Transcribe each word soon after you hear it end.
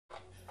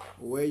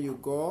where you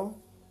go,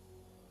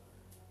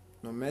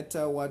 no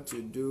matter what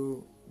you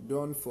do,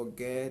 don't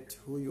forget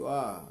who you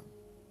are.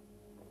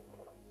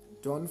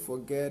 Don't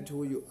forget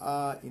who you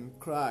are in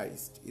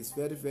Christ. It's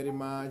very, very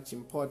much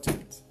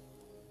important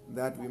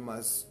that we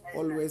must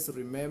always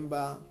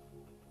remember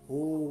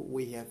who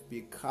we have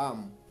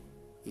become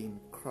in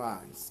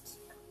Christ.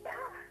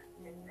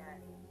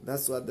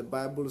 That's what the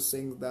Bible is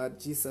saying, that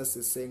Jesus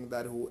is saying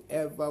that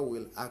whoever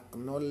will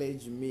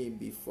acknowledge me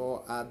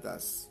before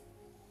others,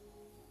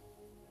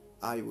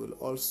 I will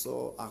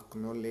also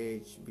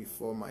acknowledge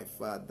before my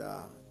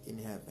Father in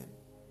heaven.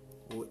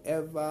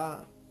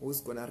 Whoever who's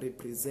going to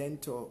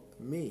represent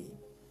me,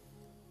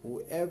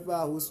 whoever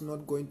who's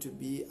not going to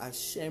be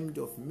ashamed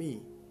of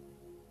me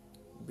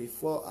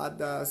before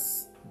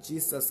others,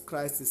 Jesus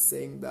Christ is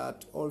saying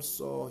that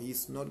also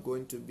he's not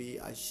going to be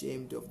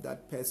ashamed of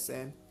that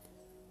person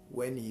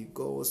when he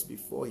goes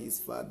before his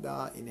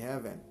Father in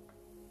heaven.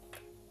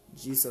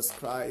 Jesus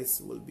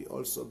Christ will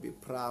also be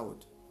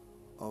proud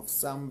of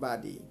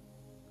somebody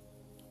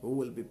who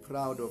will be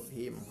proud of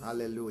him.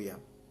 Hallelujah.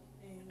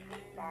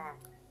 Amen.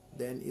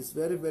 Then it's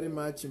very, very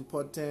much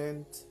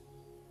important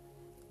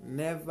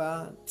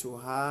never to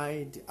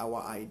hide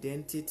our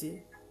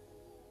identity.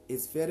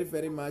 It's very,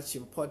 very much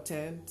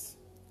important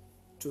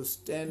to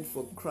stand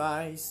for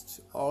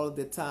Christ all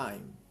the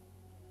time.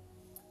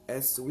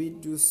 As we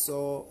do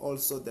so,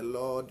 also the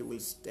Lord will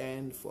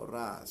stand for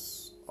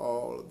us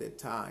all the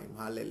time.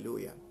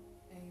 Hallelujah.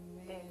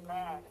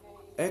 Amen.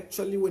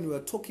 Actually, when we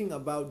are talking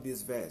about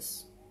this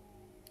verse,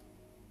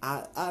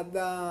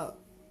 other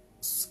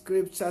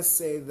scriptures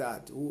say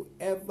that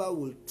whoever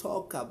will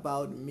talk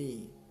about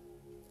me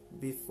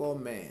before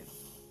men,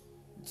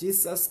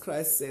 Jesus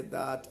Christ said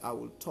that I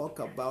will talk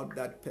about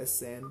that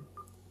person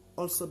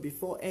also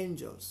before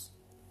angels.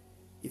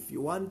 If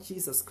you want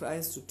Jesus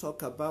Christ to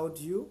talk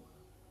about you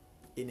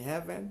in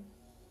heaven,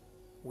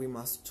 we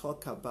must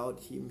talk about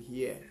him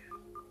here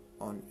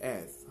on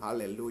earth.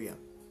 Hallelujah.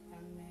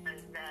 Amen.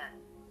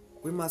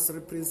 We must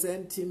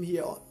represent him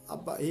here,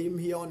 about him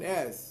here on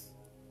earth.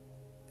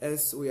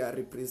 As we are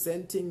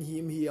representing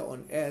him here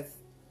on earth,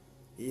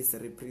 he is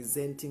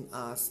representing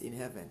us in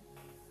heaven.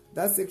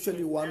 That's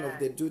actually one of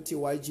the duty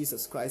why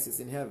Jesus Christ is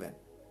in heaven.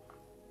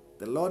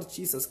 The Lord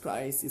Jesus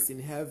Christ is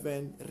in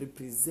heaven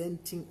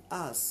representing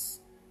us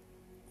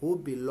who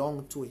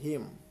belong to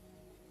him,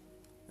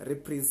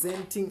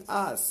 representing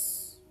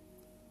us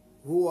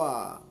who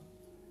are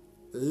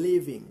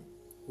living,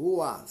 who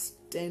are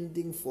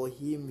standing for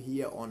him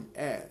here on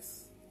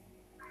earth.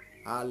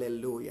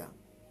 Hallelujah.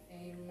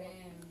 Amen.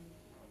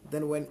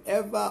 Then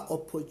whenever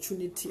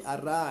opportunity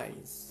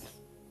arises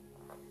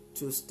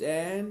to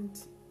stand,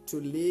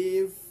 to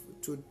live,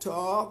 to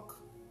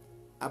talk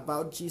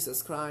about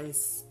Jesus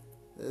Christ,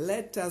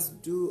 let us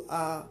do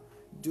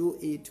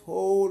it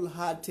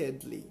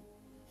wholeheartedly,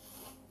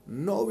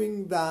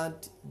 knowing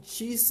that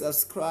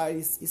Jesus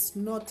Christ is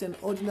not an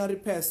ordinary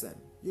person.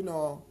 You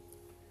know,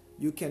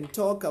 you can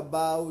talk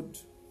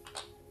about,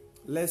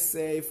 let's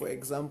say, for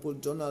example,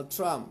 Donald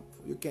Trump.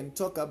 You can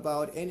talk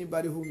about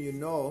anybody whom you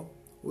know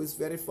who is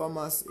very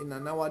famous in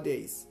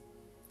nowadays,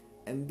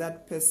 and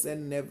that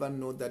person never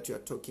know that you are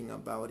talking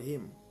about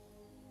him.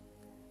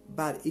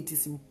 But it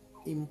is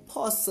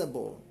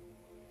impossible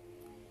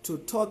to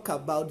talk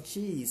about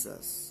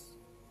Jesus.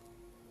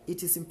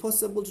 It is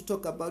impossible to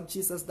talk about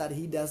Jesus that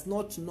he does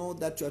not know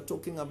that you are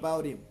talking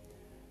about him.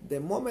 The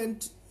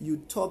moment you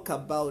talk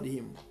about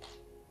him,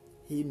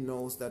 he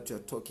knows that you are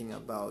talking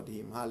about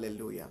him.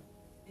 Hallelujah.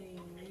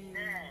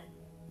 Amen.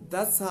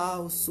 That's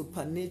how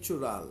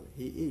supernatural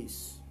he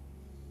is.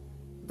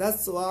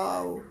 That's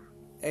how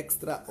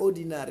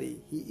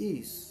extraordinary he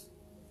is,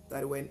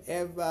 that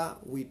whenever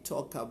we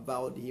talk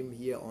about him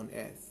here on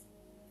earth,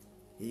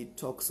 he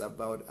talks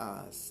about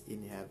us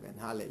in heaven.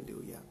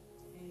 Hallelujah.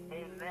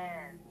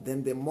 Amen.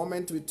 Then the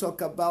moment we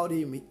talk about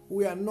him,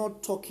 we are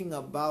not talking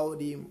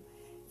about him.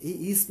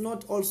 He is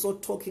not also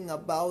talking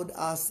about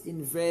us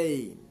in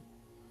vain.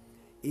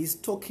 He's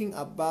talking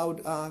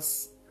about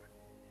us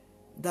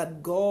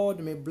that God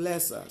may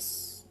bless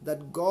us,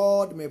 that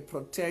God may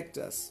protect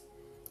us,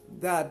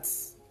 that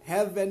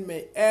heaven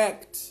may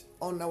act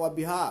on our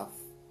behalf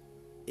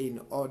in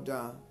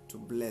order to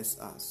bless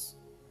us.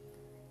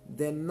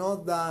 Then know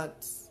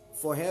that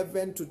for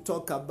heaven to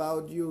talk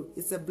about you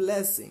is a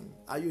blessing.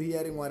 Are you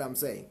hearing what I'm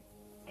saying?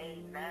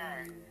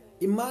 Amen.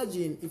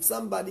 Imagine if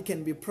somebody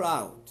can be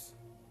proud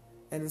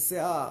and say,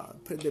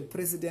 the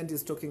president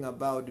is talking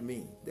about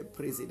me. The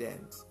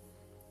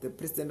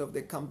president of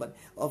the company,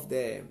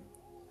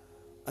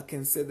 I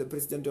can say the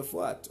president of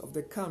what? Of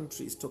the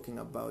country is talking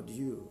about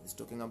you. Is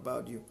talking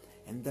about you.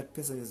 And that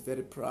person is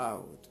very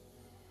proud.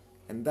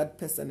 And that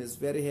person is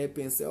very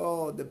happy and say,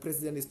 the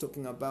president is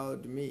talking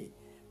about me.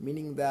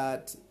 Meaning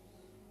that,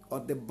 or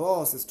the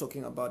boss is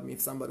talking about me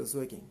if somebody is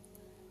working.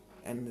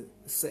 And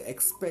say,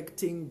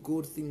 expecting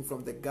good thing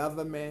from the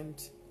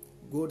government,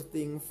 good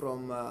thing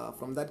from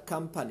that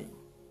company.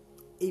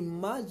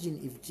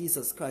 Imagine if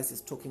Jesus Christ is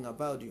talking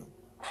about you.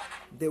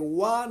 The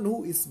one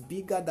who is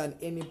bigger than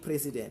any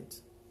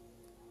president.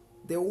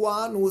 the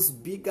one who's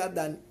bigger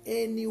than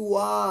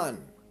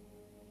anyone,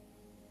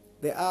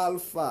 the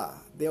Alpha,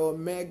 the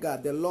Omega,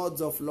 the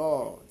Lords of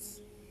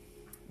Lords,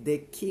 the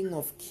King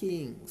of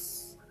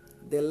Kings,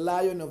 the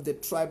Lion of the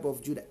tribe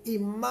of Judah.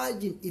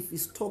 Imagine if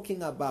he's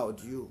talking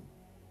about you.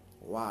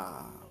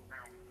 Wow.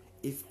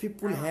 If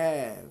people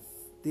have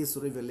this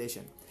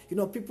revelation. You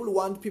know, people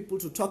want people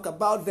to talk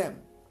about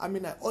them. I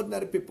mean,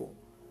 ordinary people.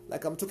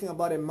 Like I'm talking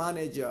about a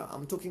manager.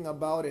 I'm talking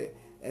about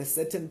a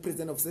certain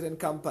president of a certain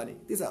company.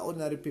 These are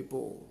ordinary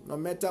people, no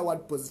matter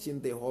what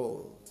position they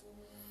hold.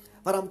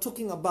 But I'm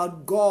talking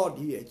about God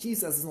here.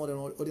 Jesus is not an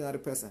ordinary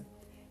person.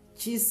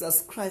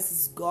 Jesus Christ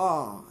is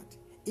God.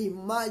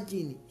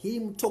 Imagine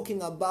him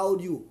talking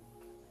about you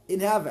in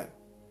heaven.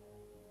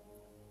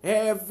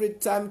 Every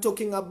time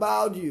talking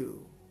about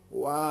you.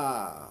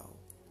 Wow.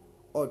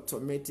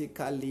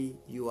 Automatically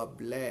you are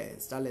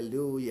blessed.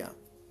 Hallelujah.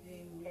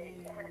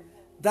 Amen.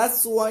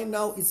 That's why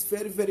now it's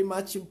very, very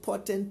much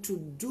important to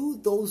do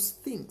those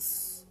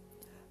things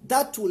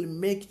that will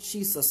make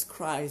Jesus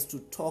Christ to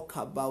talk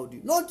about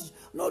you.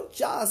 Not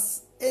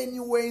just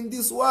anywhere in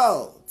this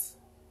world.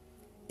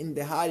 In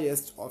the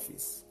highest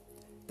office.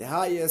 The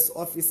highest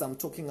office I'm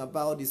talking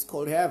about is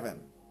called heaven.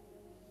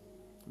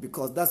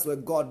 Because that's where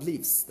God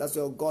lives. That's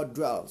where God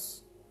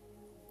dwells.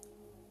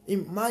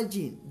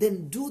 Imagine,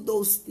 then do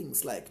those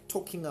things like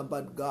talking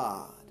about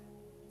God.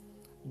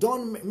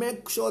 Don't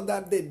make sure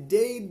that the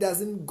day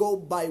doesn't go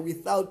by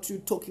without you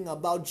talking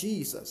about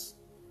Jesus.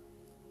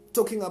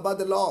 Talking about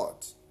the Lord.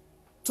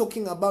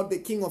 Talking about the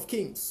King of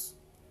Kings.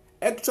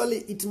 Actually,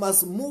 it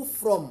must move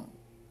from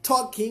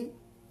talking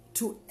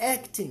to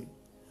acting.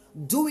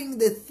 Doing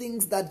the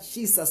things that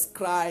Jesus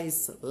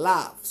Christ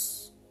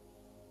loves.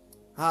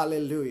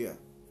 Hallelujah.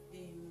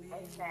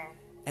 Amen.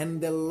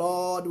 And the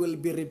Lord will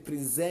be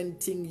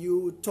representing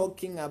you,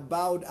 talking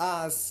about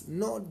us,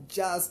 not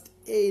just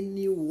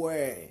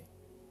anywhere,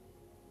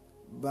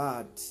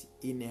 but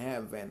in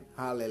heaven.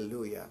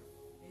 Hallelujah.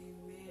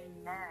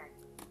 Amen.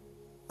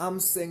 I'm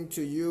saying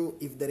to you,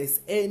 if there is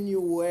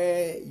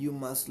anywhere you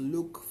must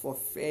look for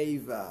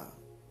favor,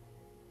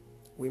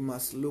 we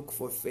must look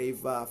for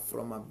favor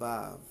from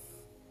above.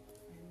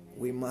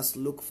 We must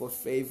look for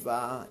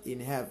favor in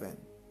heaven.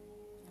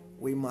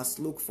 We must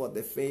look for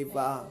the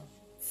favor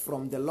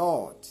from the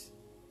Lord,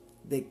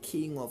 the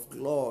King of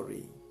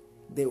glory,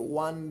 the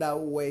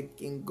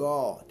wonder-working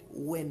God.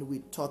 When we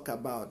talk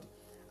about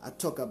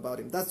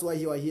him. That's why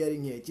you are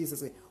hearing here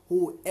Jesus say,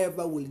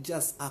 whoever will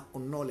just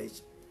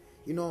acknowledge.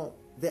 You know,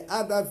 the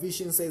other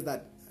vision says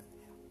that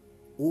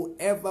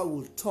whoever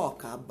will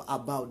talk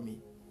about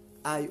me,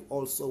 I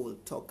also will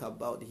talk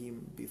about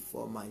him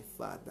before my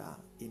Father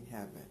in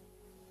heaven.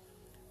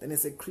 Then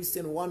as a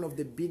Christian, one of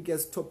the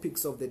biggest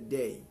topics of the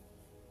day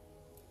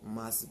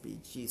must be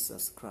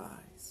Jesus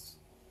Christ.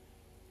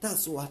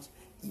 That's what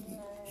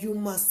you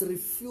must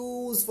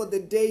refuse for the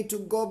day to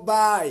go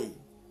by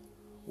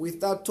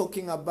without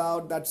talking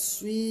about that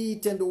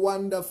sweet and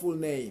wonderful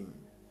name.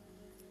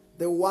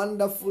 The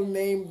wonderful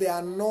name, the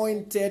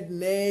anointed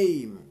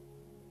name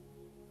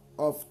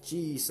of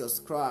Jesus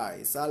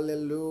Christ.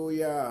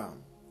 Hallelujah.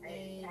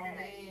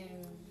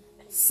 Amen.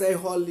 Say,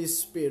 Holy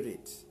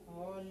Spirit,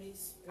 Holy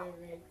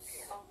Spirit,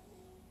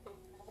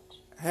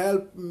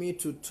 help me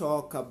to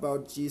talk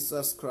about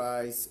Jesus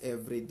Christ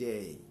every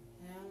day.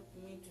 help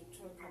me to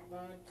talk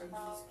about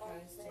Jesus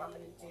Christ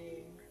every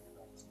day.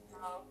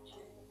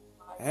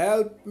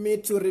 Help me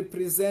to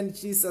represent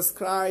Jesus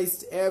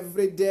Christ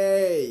every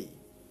day.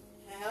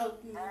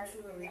 Help me to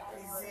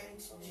represent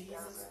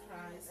Jesus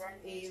Christ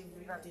every day.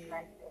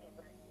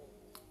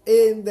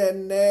 In the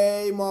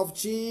name of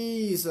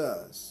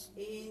Jesus.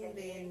 In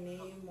the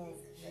name of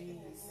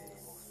Jesus.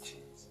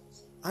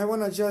 I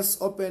want to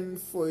just open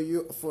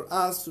for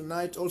us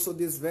tonight also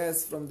this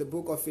verse from the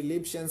book of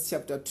Philippians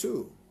chapter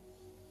 2.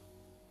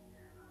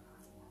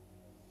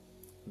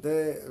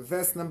 The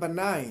verse number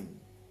 9.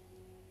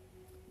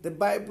 The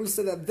Bible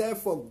said that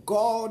therefore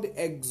God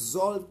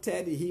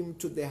exalted him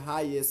to the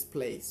highest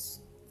place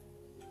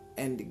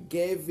and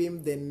gave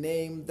him the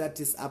name that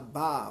is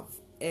above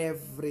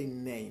every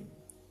name.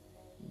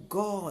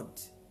 God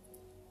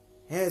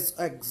has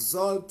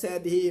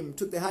exalted him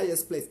to the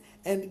highest place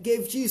and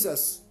gave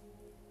Jesus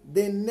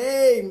the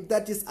name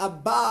that is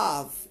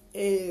above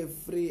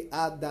every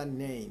other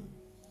name.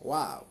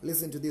 Wow,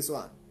 listen to this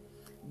one.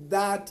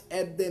 That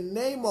at the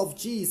name of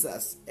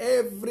Jesus,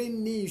 every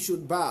knee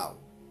should bow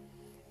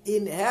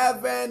in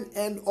heaven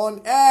and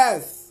on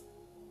earth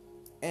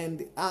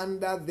and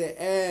under the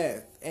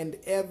earth, and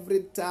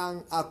every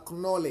tongue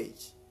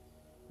acknowledge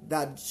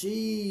that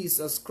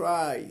Jesus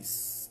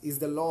Christ is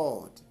the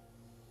Lord,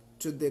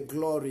 to the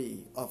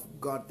glory of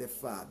God the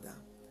Father.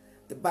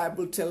 The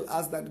Bible tells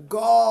us that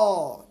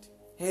God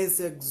has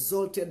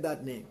exalted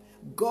that name.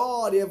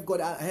 God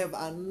have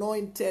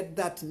anointed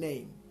that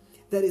name.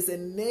 There is a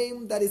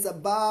name that is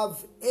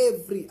above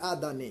every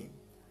other name.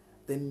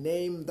 The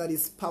name that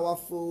is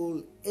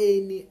powerful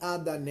any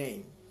other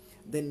name.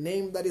 The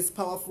name that is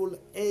powerful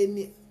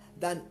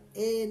than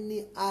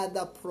any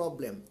other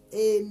problem,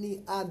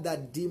 any other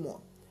demon,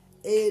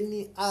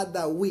 any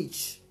other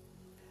witch,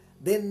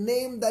 The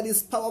name that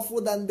is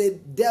powerful than the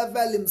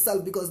devil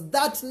himself, because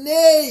that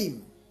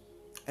name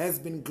has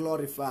been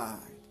glorified.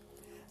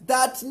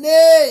 That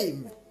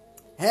name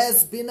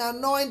has been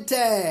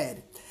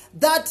anointed.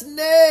 That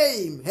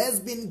name has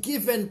been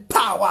given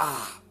power.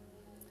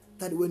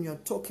 That when you're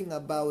talking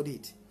about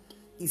it,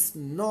 it's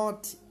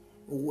not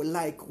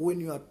like when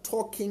you are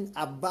talking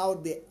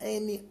about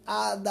any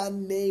other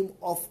name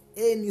of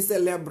any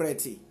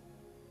celebrity.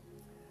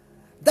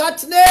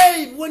 That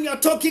name, when you're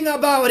talking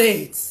about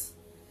it,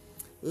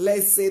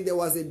 let's say there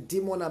was a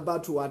demon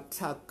about to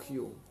attack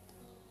you.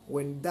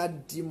 When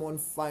that demon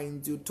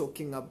finds you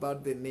talking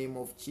about the name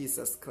of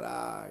Jesus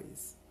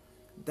Christ,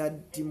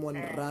 that demon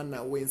ran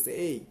away and say,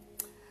 hey,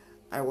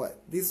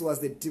 this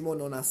was the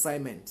demon on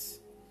assignment,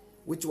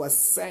 which was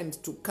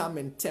sent to come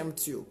and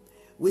tempt you,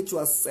 which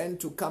was sent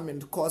to come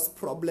and cause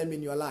problem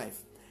in your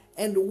life.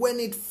 And when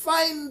it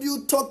finds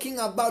you talking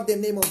about the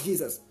name of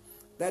Jesus,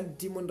 that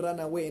demon ran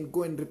away and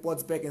go and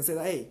reports back and says,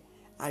 hey,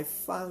 I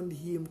found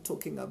him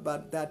talking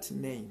about that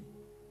name.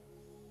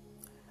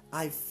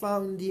 I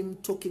found him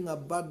talking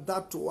about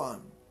that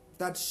one,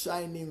 that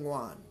shining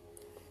one.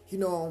 You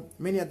know,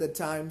 many of the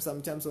times,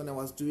 sometimes when I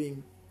was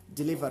doing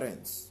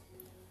deliverance,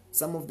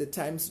 some of the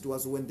times it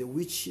was when the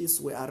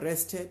witches were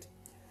arrested.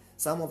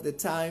 Some of the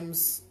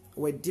times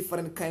where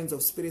different kinds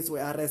of spirits were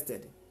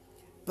arrested.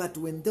 But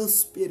when those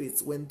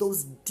spirits, when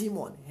those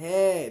demons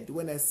heard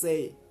when I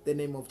say the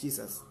name of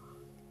Jesus,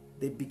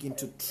 they begin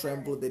to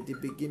tremble, they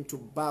begin to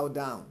bow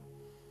down.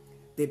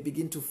 They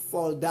begin to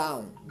fall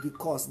down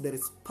because there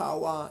is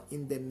power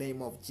in the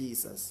name of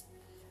Jesus.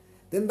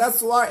 Then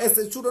that's why, as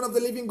the children of the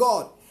living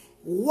God,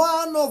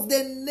 one of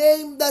the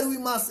names that we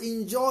must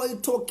enjoy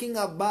talking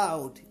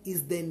about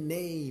is the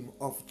name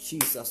of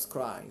Jesus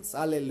Christ.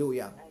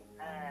 Hallelujah.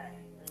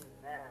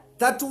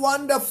 That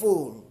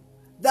wonderful,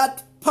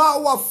 that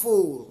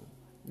powerful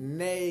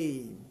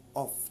name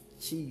of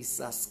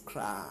Jesus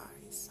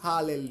Christ.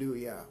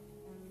 Hallelujah.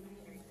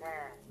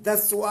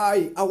 That's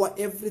why our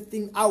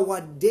everything,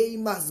 our day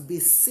must be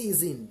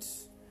seasoned.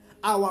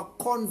 Our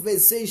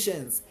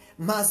conversations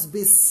must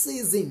be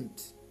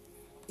seasoned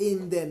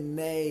in the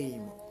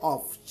name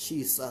of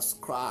Jesus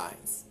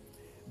Christ.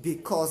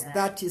 Because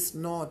that is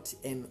not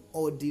an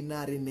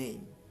ordinary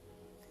name.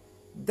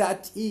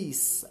 That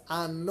is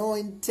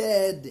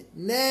anointed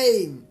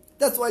name.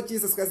 That's why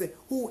Jesus Christ said,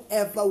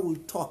 whoever will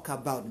talk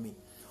about me,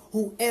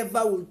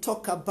 whoever will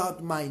talk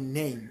about my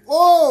name,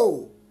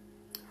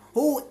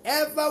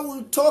 whoever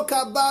will talk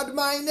about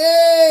my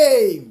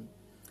name.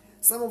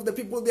 Some of the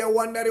people, they are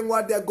wondering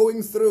what they are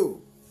going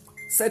through.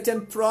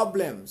 Certain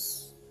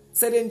problems,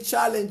 certain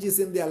challenges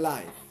in their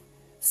life.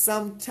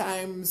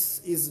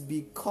 Sometimes it's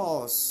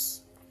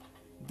because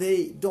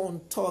they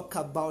don't talk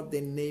about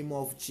the name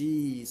of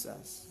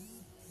Jesus.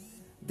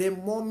 The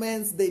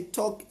moment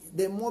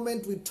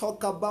we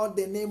talk about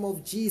the name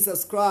of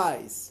Jesus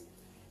Christ,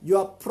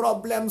 your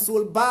problems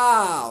will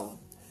bow.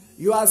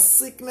 Your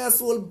sickness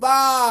will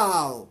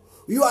bow.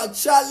 Your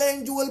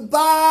challenge will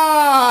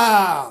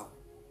bow.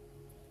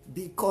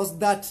 Because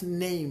that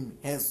name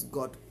has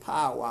got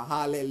power.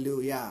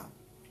 Hallelujah.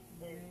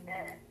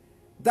 Amen.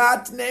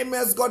 That name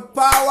has got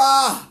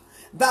power.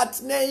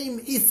 That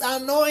name is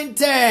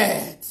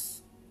anointed.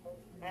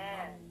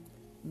 Amen.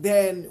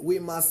 Then we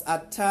must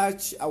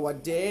attach our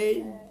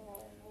day.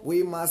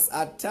 We must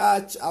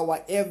attach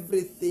our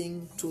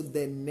everything to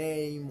the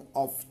name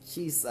of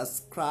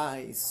Jesus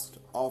Christ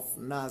of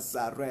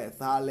Nazareth.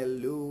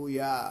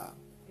 Hallelujah.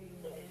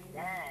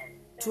 Amen.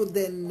 To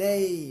the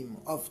name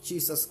of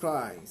Jesus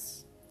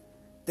Christ.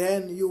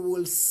 Then you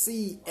will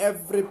see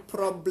every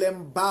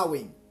problem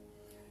bowing.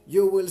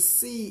 You will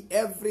see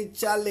every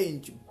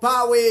challenge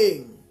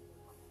bowing.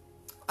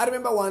 I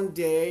remember one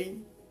day,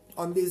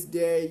 on this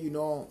day,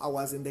 I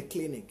was in the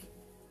clinic.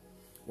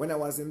 When I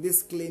was in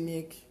this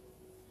clinic,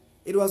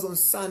 it was on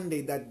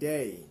Sunday that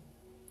day.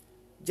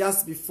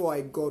 Just before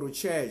I go to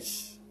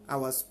church, I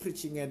was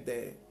preaching at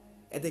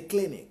the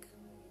clinic.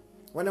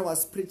 When I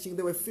was preaching,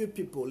 there were few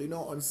people.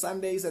 On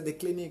Sundays at the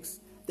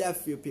clinics, there are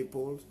few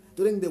people.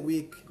 During the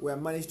week, we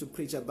managed to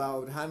preach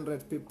about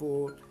 100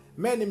 people.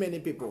 Many, many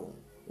people.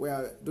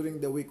 During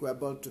the week, we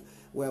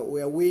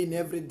win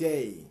every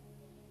day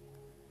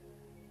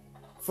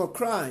for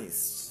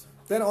Christ.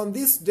 Then on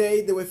this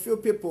day, there were few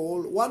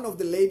people. One of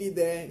the lady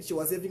there, she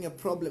was having a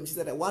problem. She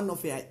said that one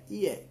of her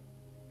ear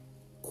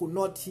could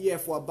not hear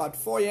for about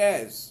 4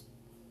 years.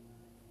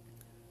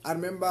 I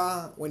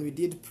remember when we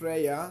did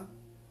prayer,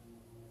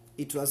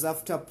 it was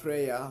after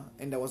prayer,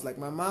 and I was like,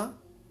 Mama,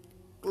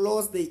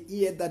 close the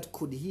ear that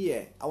could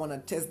hear. I want to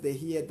test the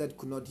ear that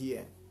could not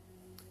hear.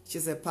 She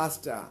said,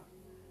 Pastor,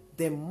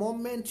 the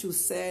moment you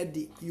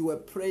said you were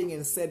praying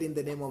and said in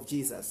the name of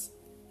Jesus,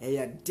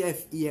 her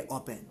deaf ear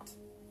opened.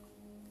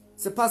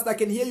 Say, Pastor, I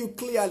can hear you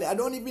clearly. I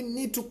don't even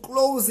need to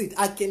close it.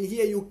 I can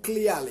hear you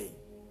clearly.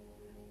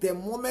 The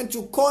moment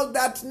you call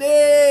that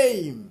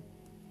name,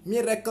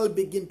 miracle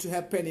begin to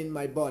happen in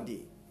my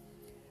body.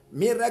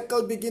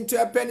 Miracle begin to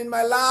happen in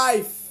my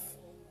life.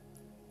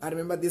 I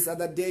remember this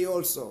other day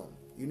also.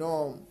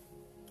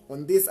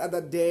 On this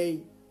other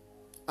day,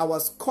 I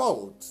was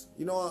called.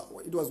 You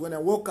know, it was when I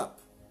woke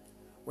up.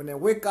 When I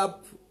wake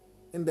up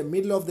in the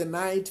middle of the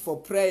night for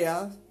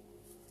prayer,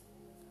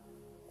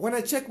 when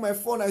I checked my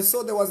phone, I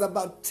saw there was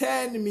about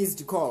 10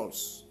 missed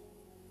calls.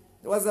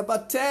 There was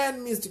about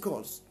 10 missed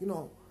calls. You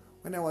know,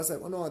 when I was like,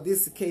 oh no,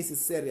 this case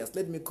is serious.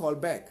 Let me call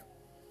back.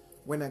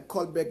 When I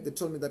called back, they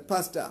told me that,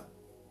 Pastor,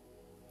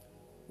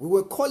 we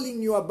were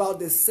calling you about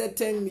the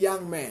certain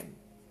young man.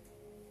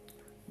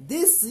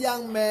 This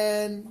young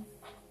man,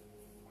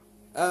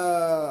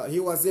 he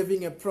was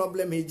having a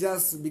problem. He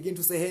just began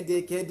to say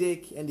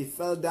headache, and he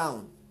fell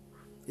down.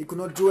 He could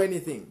not do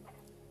anything.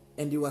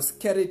 And he was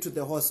carried to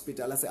the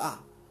hospital. I said,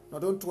 no,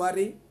 don't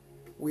worry.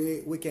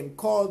 We can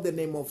call the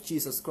name of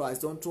Jesus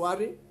Christ. Don't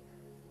worry.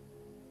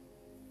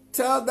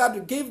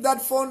 Give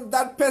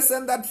that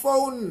person that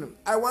phone.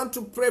 I want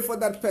to pray for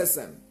that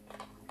person.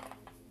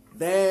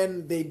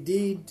 Then they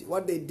did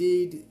what they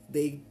did.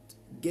 They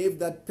gave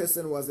that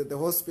person was at the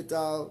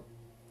hospital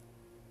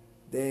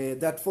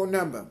that phone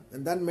number,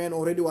 and that man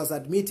already was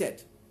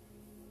admitted.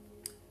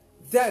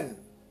 Then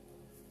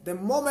the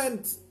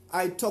moment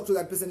I talked to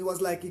that person, he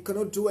was like, he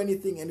cannot do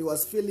anything, and he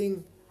was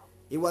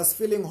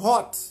feeling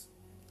hot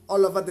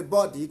all over the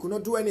body. He could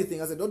not do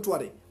anything. I said, don't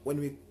worry. When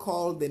we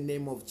call the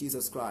name of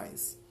Jesus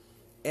Christ,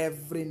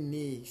 every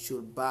knee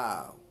should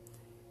bow,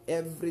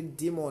 every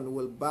demon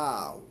will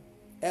bow,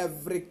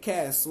 every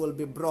curse will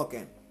be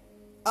broken.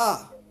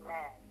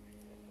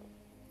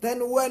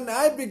 Then when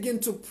I begin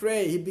to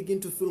pray, he began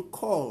to feel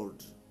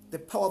cold. The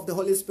power of the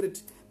Holy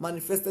Spirit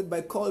manifested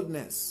by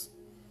coldness.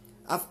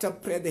 After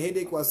prayer, the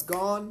headache was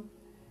gone.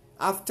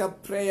 After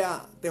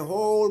prayer, the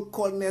whole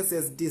coldness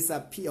has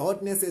disappeared.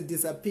 Hotness has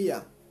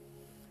disappeared.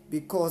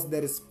 Because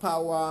there is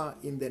power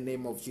in the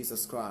name of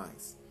Jesus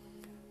Christ.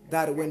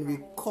 That when we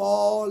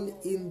call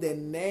in the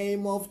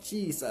name of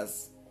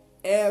Jesus,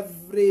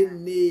 every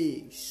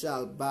knee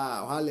shall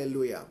bow.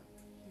 Hallelujah.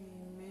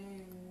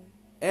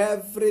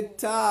 Every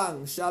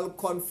tongue shall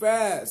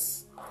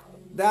confess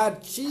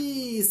that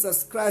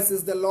Jesus Christ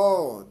is the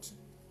Lord,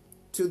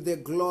 to the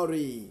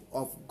glory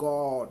of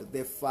God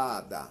the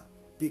Father,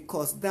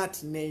 because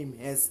that name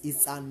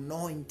is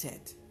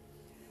anointed.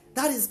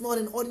 That is not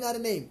an ordinary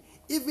name.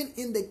 Even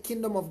in the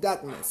kingdom of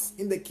darkness,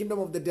 in the kingdom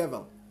of the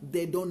devil,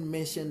 they don't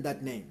mention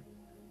that name.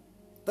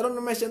 They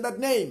don't mention that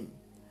name.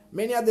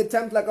 Many of the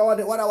times, like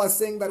what I was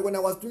saying, that when I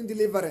was doing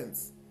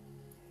deliverance,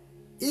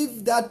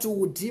 if that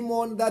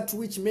demon, that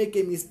which make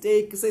a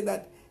mistake, say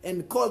that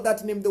and call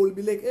that name, they will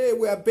be like, hey,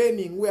 we are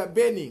burning.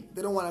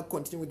 They don't want to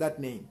continue with that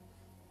name,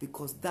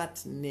 because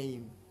that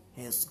name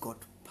has got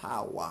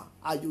power.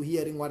 Are you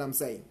hearing what I'm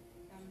saying?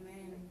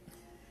 Amen.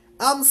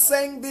 I'm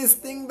saying this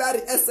thing that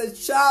as a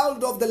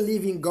child of the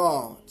living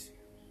God,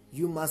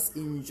 you must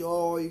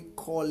enjoy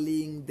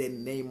calling the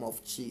name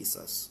of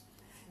Jesus.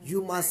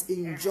 You must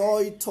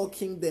enjoy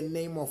talking the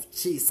name of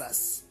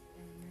Jesus.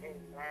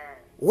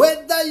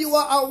 Whether you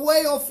are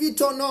aware of it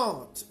or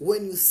not,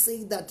 when you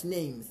say that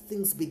name,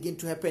 things begin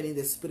to happen in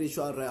the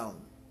spiritual realm.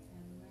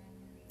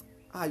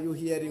 Are you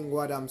hearing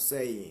what I'm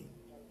saying?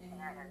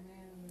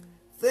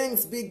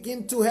 Things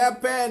begin to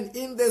happen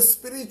in the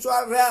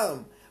spiritual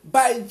realm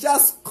by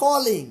just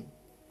calling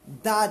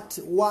that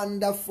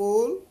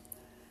wonderful,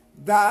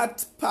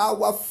 that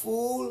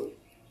powerful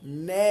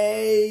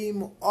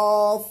name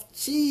of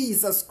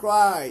Jesus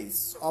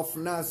Christ of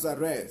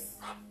Nazareth.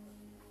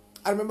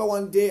 I remember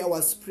one day I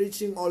was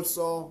preaching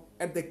also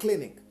at the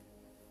clinic,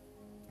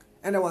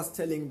 and I was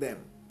telling them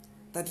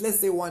that, let's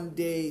say one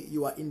day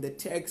you are in the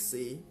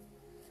taxi.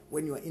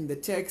 When you are in the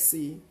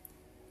taxi,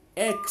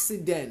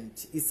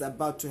 accident is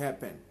about to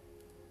happen.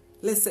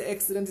 Let's say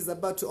accident is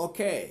about to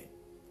occur.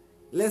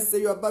 Let's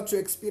say you're about to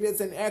experience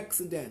an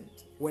accident.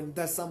 When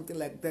there's something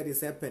like that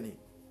is happening,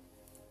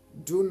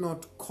 do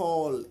not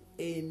call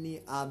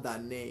any other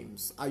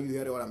names. Are you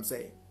hearing what I'm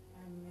saying?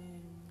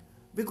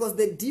 Because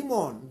the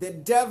demon, the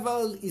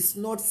devil, is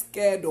not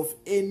scared of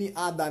any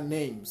other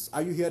names.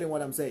 Are you hearing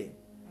what I'm saying?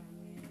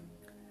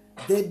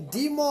 The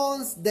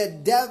demons, the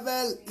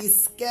devil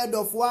is scared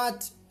of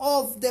what?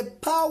 Of the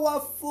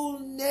powerful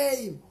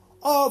name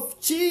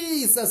of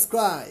Jesus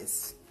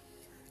Christ.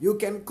 You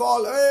can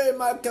call, hey,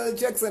 Michael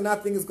Jackson,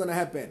 nothing is going to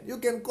happen. You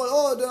can call,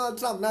 oh, Donald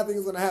Trump, nothing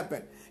is going to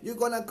happen. You're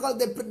going to call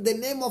the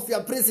name of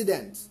your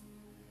president,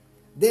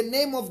 the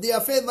name of their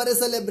favorite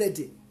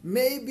celebrity.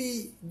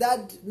 Maybe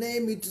that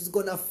name, it is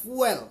going to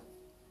fuel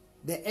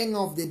the anger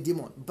of the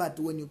demon. But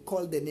when you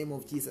call the name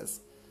of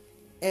Jesus,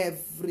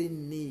 every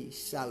knee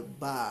shall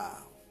bow.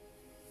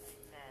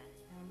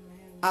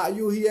 Amen. Are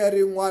you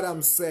hearing what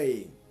I'm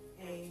saying?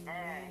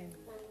 Amen.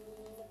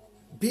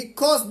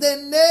 Because the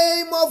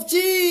name of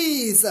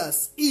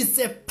Jesus is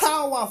a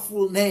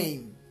powerful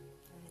name.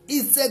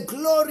 It's a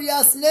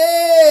glorious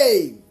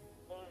name.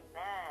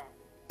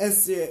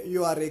 As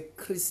you are a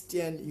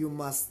Christian, you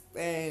must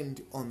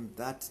stand on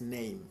that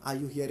name. Are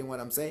you hearing what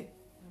I'm saying?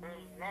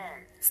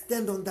 Amen.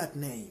 Stand on that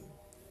name.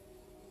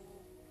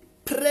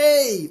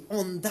 Pray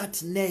on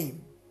that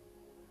name.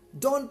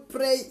 Don't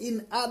pray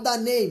in other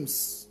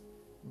names,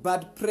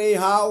 but pray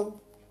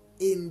how?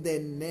 in the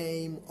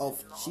name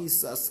of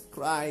Jesus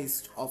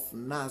Christ of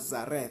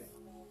Nazareth.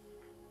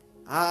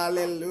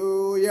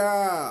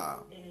 Hallelujah.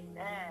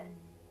 Amen.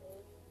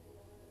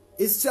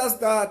 It's just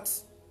that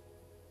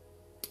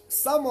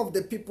some of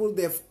the people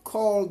they've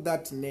called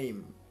that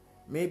name,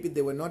 maybe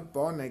they were not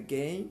born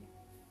again,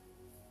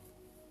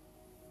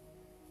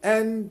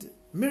 and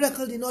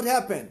miracle did not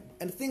happen,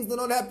 and things do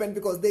not happen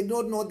because they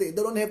don't know, they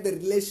don't have the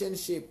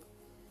relationship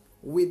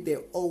with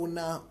the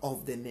owner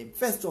of the name.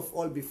 First of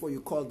all, before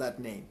you call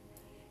that name,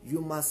 you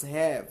must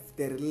have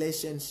the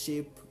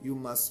relationship, you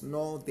must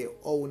know the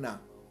owner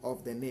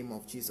of the name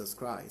of Jesus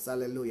Christ.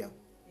 Hallelujah.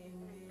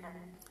 Amen.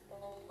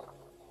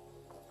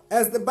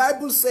 As the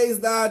Bible says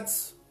that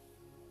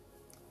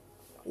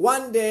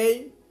one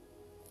day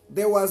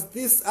there was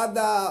this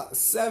other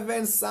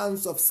 7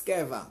 sons of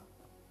Sceva.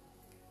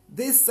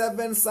 These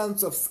 7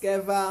 sons of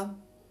Sceva,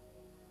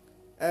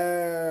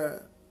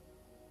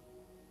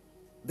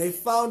 they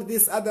found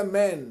this other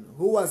man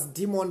who was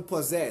demon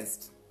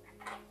possessed.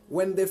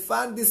 When they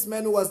found this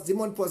man who was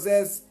demon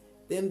possessed,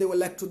 then they were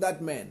like to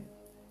that man,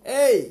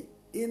 hey,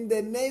 in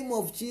the name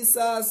of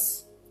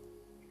Jesus,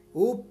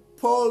 who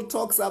Paul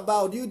talks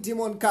about, you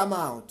demon come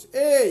out.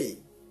 Hey,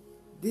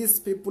 these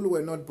people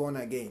were not born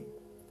again.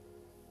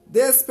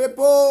 These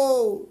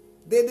people,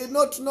 they did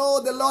not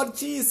know the Lord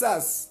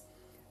Jesus.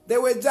 They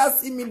were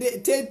just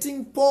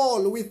imitating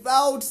Paul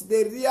without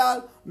the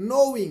real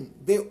knowing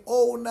the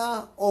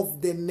owner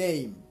of the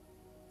name.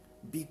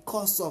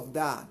 Because of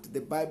that,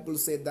 the Bible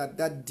said that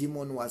that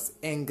demon was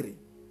angry.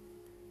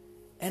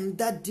 And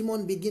that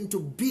demon began to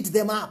beat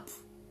them up.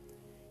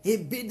 He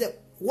beat them.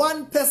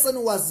 One person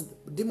who was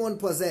demon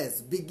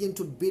possessed began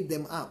to beat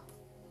them up.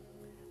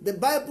 The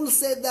Bible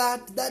said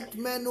that that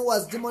man who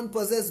was demon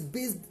possessed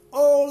beat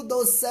all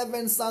those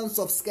 7 sons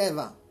of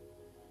Sceva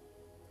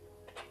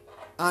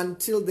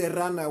until they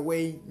ran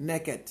away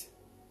naked.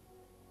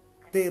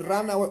 They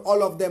ran away,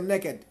 all of them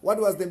naked. What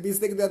was the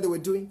mistake that they were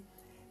doing?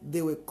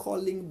 They were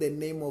calling the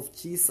name of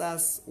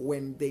Jesus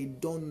when they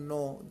don't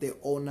know the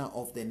owner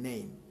of the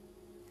name.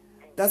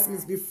 That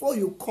means before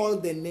you call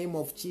the name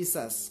of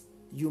Jesus,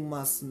 you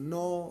must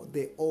know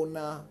the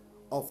owner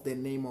of the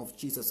name of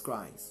Jesus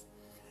Christ.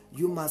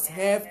 You must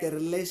have the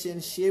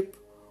relationship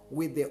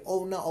with the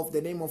owner of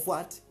the name of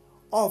what?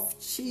 Of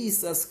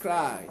Jesus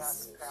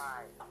Christ.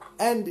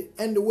 And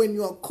when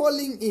you are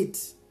calling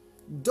it,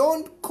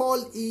 don't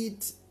call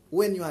it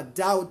when you are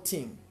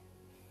doubting.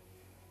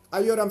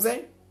 Are you what I'm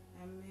saying?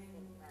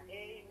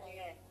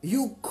 Amen.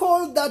 You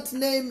call that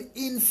name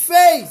in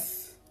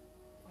faith.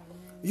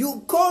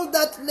 You call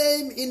that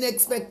name in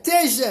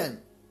expectation.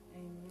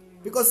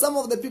 Because some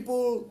of the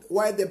people,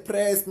 why the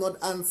prayer is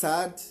not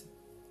answered,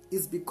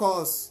 is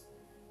because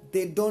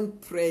they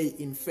don't pray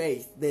in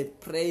faith. They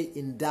pray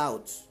in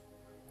doubt.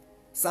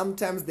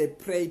 Sometimes they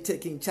pray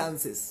taking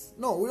chances.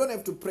 No, we don't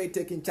have to pray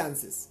taking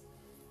chances.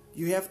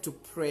 You have to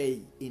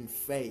pray in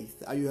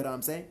faith. Are you hearing what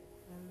I'm saying?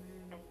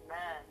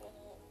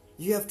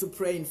 You have to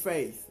pray in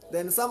faith.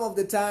 Then some of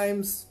the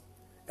times,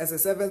 as a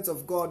servants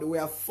of God, we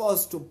are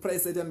forced to pray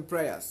certain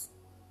prayers.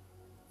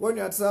 When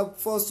you are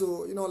forced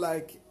to,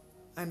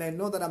 and I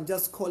know that I'm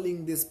just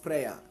calling this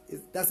prayer,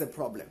 that's a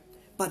problem.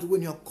 But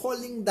when you're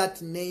calling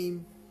that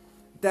name,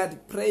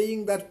 that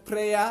praying that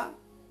prayer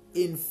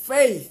in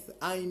faith,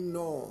 I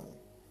know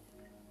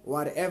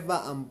whatever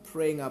I'm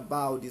praying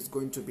about is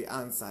going to be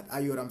answered.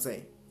 Are you what I'm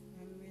saying?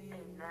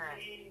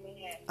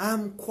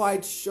 I'm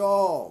quite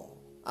sure.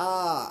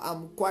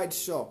 I'm quite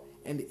sure.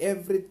 And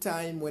every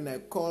time when I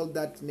call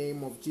that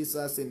name of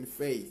Jesus in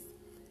faith,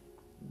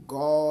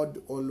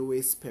 God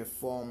always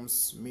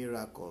performs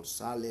miracles.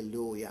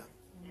 Hallelujah.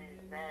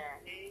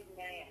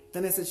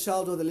 Then as a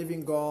child of the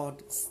living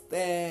God,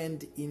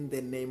 stand in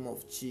the name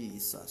of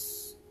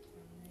Jesus.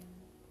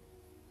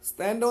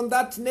 Stand on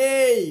that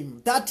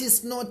name. That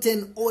is not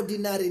an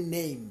ordinary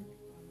name.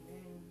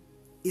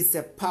 It's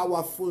a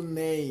powerful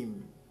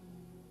name.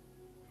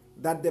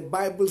 That the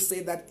Bible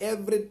says that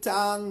every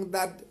tongue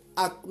that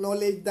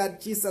acknowledge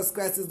that Jesus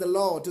Christ is the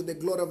Lord to the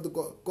glory of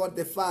the God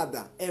the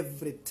Father,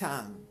 every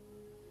tongue.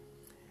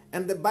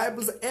 And the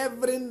Bible says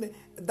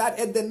that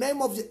at the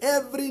name of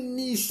every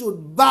knee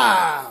should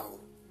bow.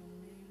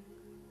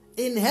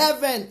 In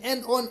heaven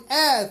and on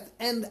earth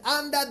and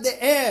under the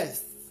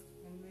earth.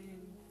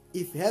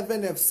 If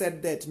heaven have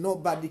said that,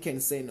 nobody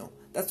can say no.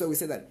 That's why we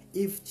say that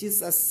if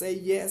Jesus say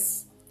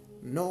yes,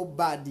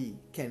 nobody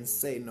can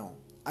say no.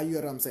 Are you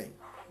hearing what I'm saying?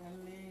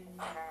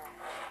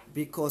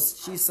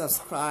 Because Jesus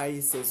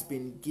Christ has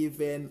been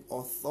given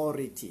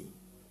authority.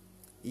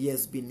 He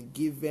has been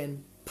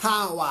given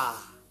power.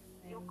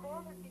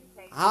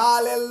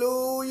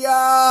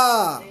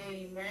 Hallelujah.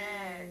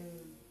 Amen.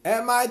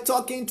 Am I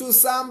talking to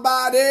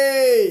somebody?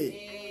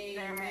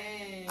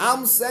 Amen.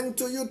 I'm saying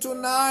to you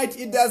tonight,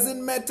 it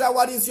doesn't matter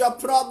what is your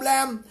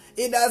problem.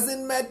 It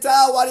doesn't matter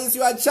what is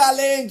your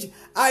challenge.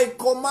 I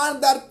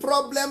command that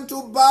problem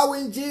to bow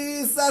in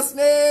Jesus'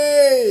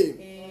 name.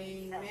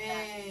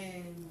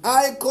 Amen.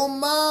 I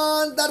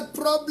command that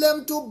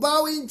problem to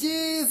bow in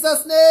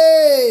Jesus'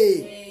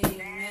 name.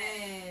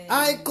 Amen.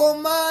 I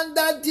command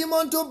that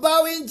demon to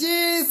bow in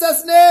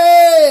Jesus'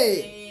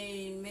 name.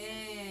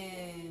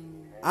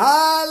 Amen.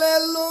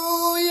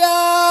 Hallelujah.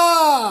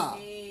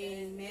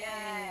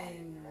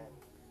 Amen.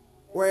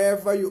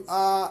 Wherever you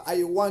are,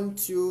 I want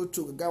to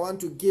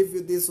give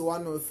you this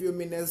one or a few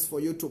minutes for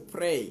you to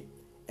pray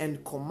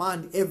and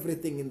command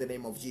everything in the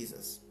name of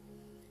Jesus.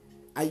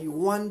 I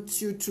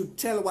want you to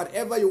tell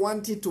whatever you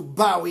want it to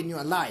bow in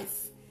your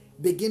life.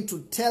 Begin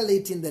to tell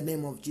it in the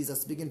name of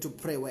Jesus. Begin to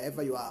pray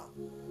wherever you are.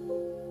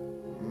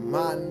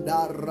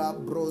 Mandara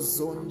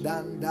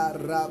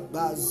brozondandara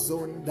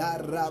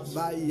bazondara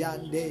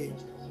bayande.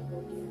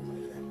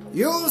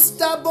 You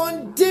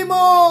stubborn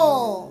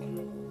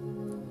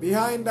demon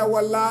behind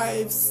our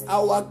lives,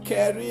 our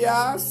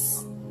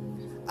careers,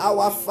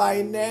 our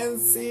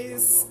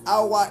finances,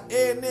 our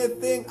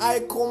anything,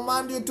 I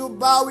command you to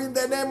bow in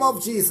the name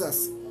of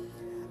Jesus.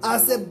 I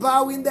say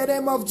bow in the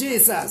name of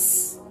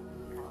Jesus.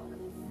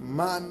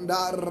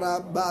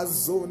 Mandara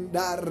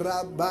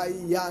bazondara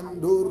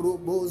bayandoro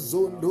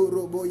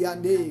bozondoro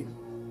boyande.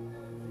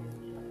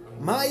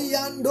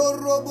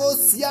 Mayandoro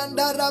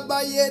bosyandara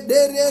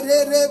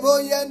bayederere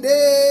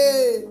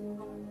boyande.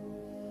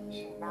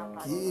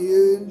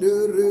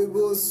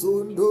 Kienderebo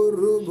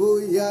sondorobo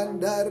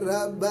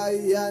yandara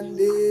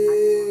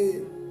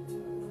bayande.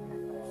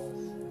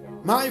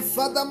 My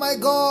Father, my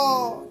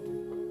God,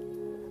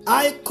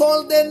 I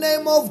call the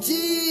name of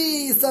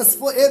Jesus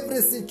for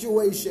every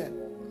situation.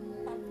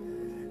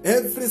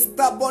 Every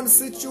stubborn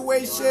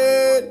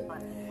situation,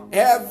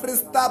 every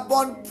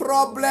stubborn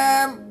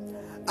problem,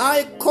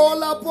 I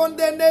call upon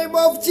the name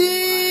of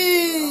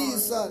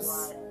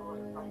Jesus.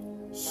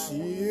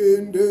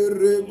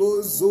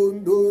 Shienderebo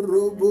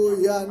zondorobo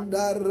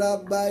yandara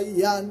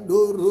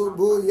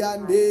bayandorobo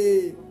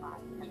yande.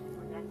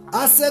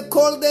 I say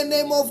call the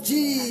name of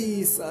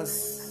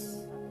Jesus.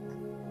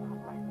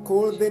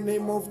 Call the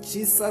name of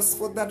Jesus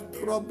for that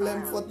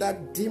problem, for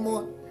that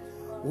demon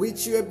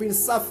which you have been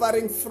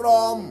suffering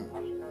from.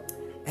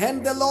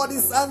 And the Lord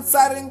is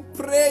answering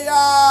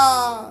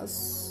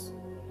prayers.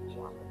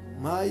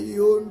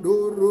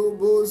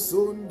 Mayondorobo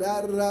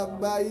sondara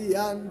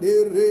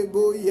bayande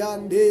rebo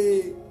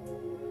yande.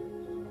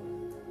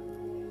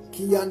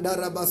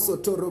 Kiyandara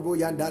basotorobo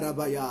yandara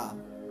baya.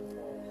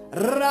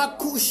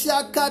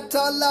 Rakusha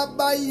katala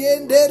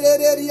bayende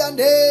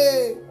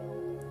yande.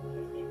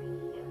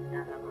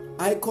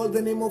 I call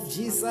the name of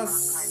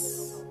Jesus.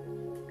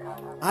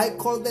 I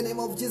call the name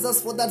of Jesus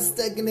for that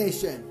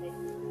stagnation.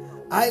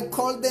 I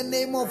call the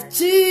name of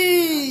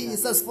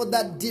Jesus for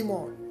that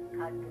demon.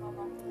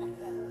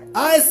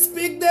 I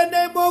speak the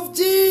name of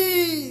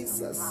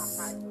Jesus.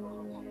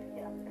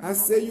 I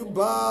say you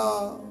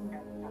bow.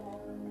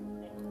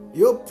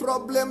 Your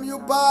problem you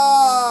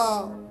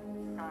bow.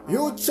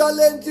 Your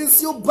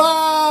challenges you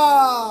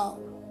bow.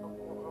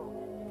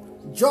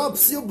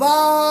 Jobs you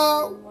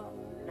bow.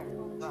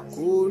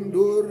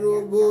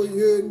 Kundorobo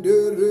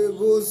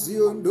yenderebo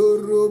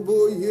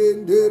siondorobo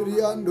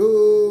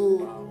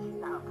yenderiando.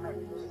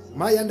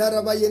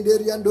 Mayandaraba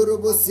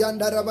yenderiandorobo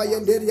siandaraba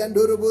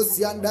yenderiandorobo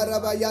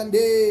siandaraba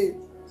yande.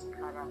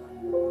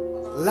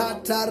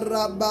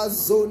 Lataraba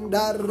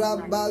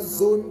zondaraba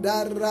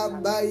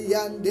zondaraba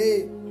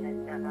yande.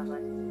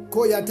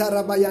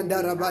 Koyataraba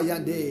yandaraba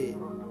yande.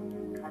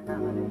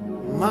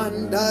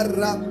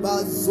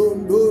 Mandaraba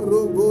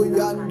zondorobo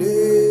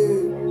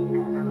yande.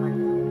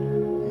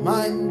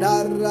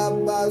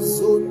 Mandaraba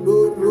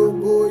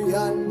zondorobo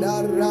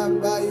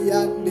yandaraba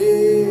yande.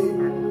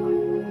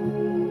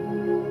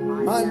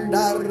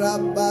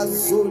 Mandaraba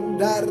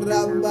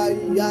zondoraba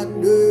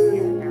yande.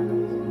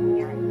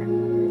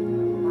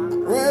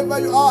 Wherever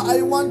you are,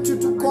 I want you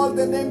to call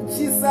the name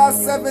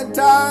Jesus 7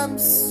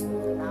 times.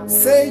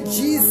 Say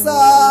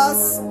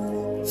Jesus,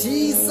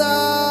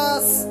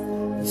 Jesus,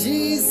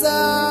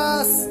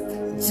 Jesus,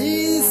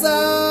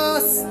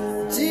 Jesus,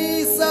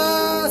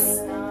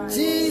 Jesus,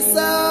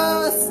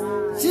 Jesus,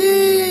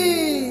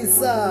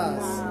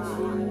 Jesus.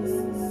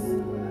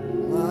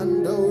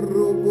 Mando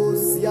robo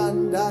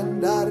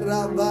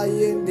siandandara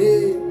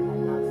bayende.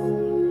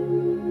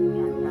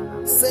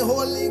 Say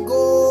Holy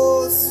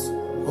Ghost,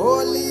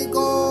 Holy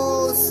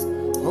Ghost,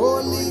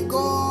 Holy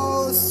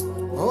Ghost,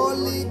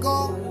 Holy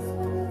Ghost.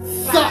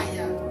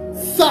 Fire,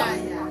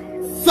 fire,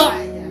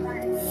 fire,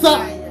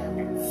 fire,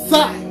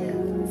 fire,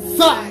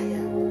 fire,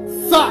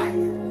 fire,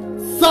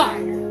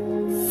 fire,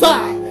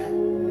 fire.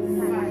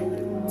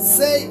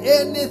 Say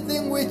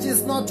anything which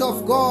is not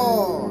of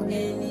God.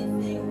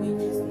 Anything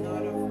which is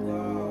not of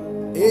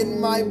God. In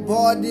my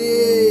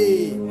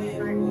body.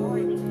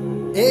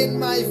 In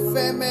my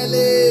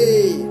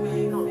family.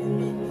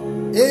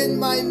 In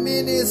my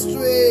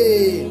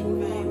ministry.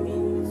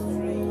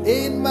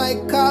 In my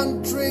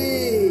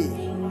country.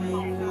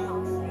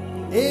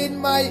 In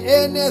my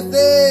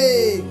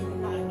anything.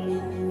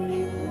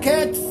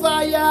 Catch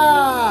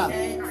fire.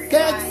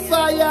 Catch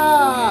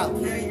fire.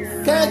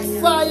 Catch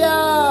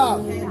fire.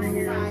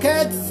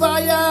 Catch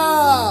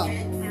fire.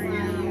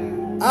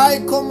 I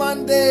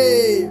command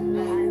them.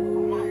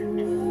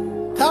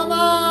 Come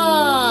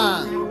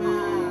on.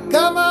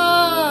 Come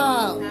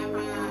on.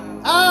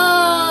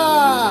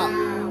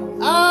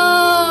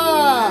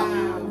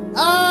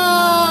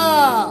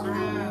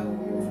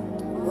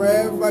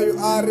 Wherever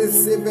you are,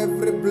 receive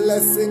every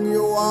blessing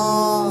you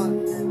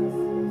want.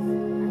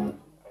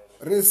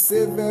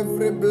 Receive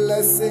every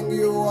blessing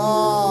you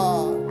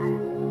want.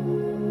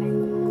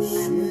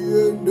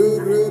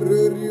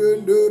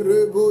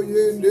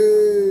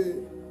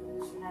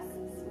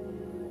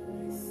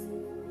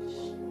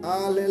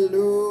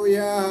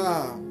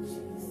 Hallelujah.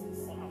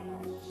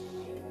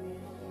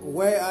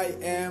 Where I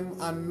am,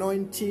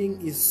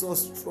 anointing is so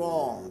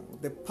strong.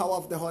 The power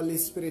of the Holy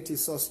Spirit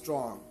is so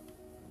strong.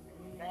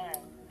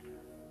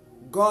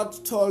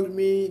 God told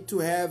me to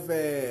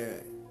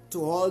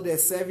hold a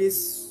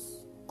service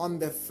on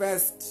the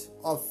 1st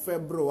of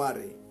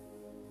February.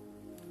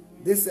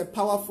 This is a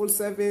powerful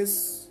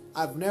service.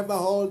 I've never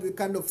held the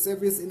kind of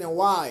service in a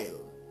while.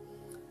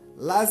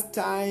 Last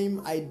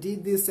time I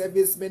did this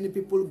service, many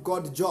people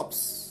got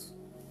jobs.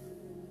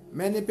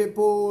 Many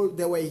people,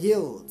 they were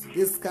healed.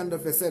 This kind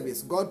of a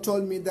service. God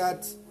told me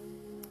that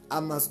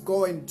I must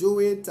go and do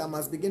it. I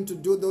must begin to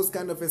do those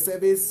kind of a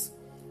service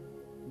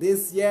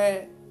this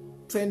year,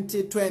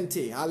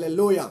 2020.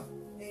 Hallelujah.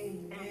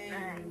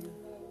 Amen.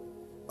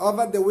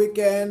 Over the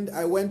weekend,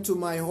 I went to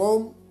my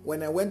home.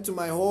 When I went to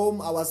my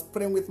home, I was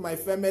praying with my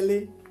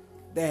family.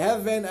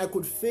 I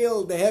could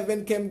feel the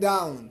heaven came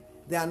down.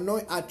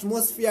 The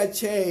atmosphere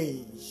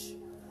changed.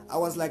 I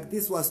was like,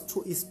 this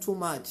is too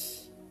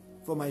much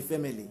for my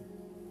family.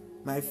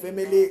 My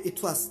family,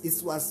 it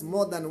was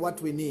more than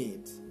what we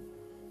need.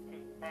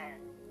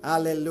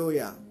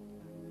 Hallelujah.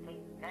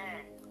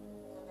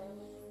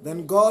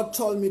 Then God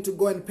told me to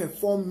go and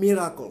perform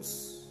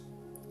miracles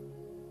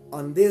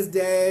on this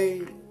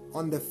day,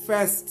 on the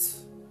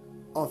 1st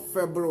of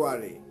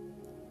February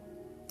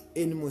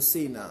in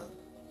Musina.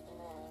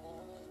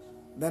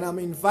 Then I'm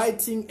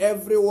inviting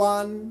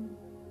everyone,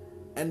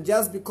 and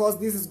just because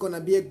this is going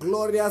to be a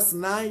glorious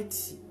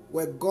night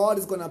where God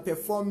is going to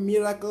perform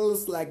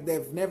miracles like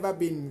they've never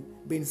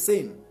been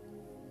seen.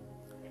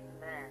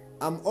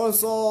 I'm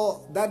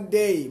also, that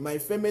day, my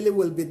family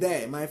will be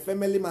there. My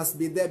family must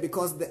be there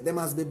because they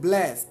must be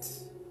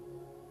blessed.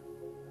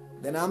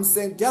 Then I'm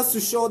saying, just to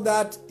show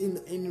that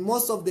in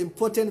most of the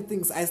important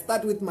things, I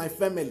start with my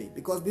family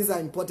because these are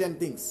important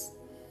things.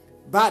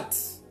 But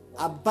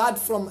apart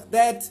from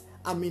that,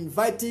 I'm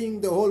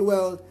inviting the whole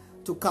world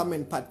to come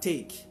and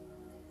partake.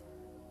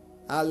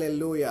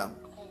 Hallelujah.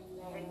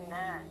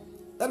 Amen.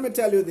 Let me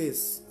tell you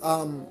this.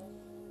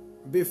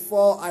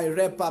 Before I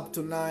wrap up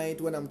tonight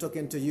when I'm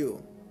talking to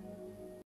you,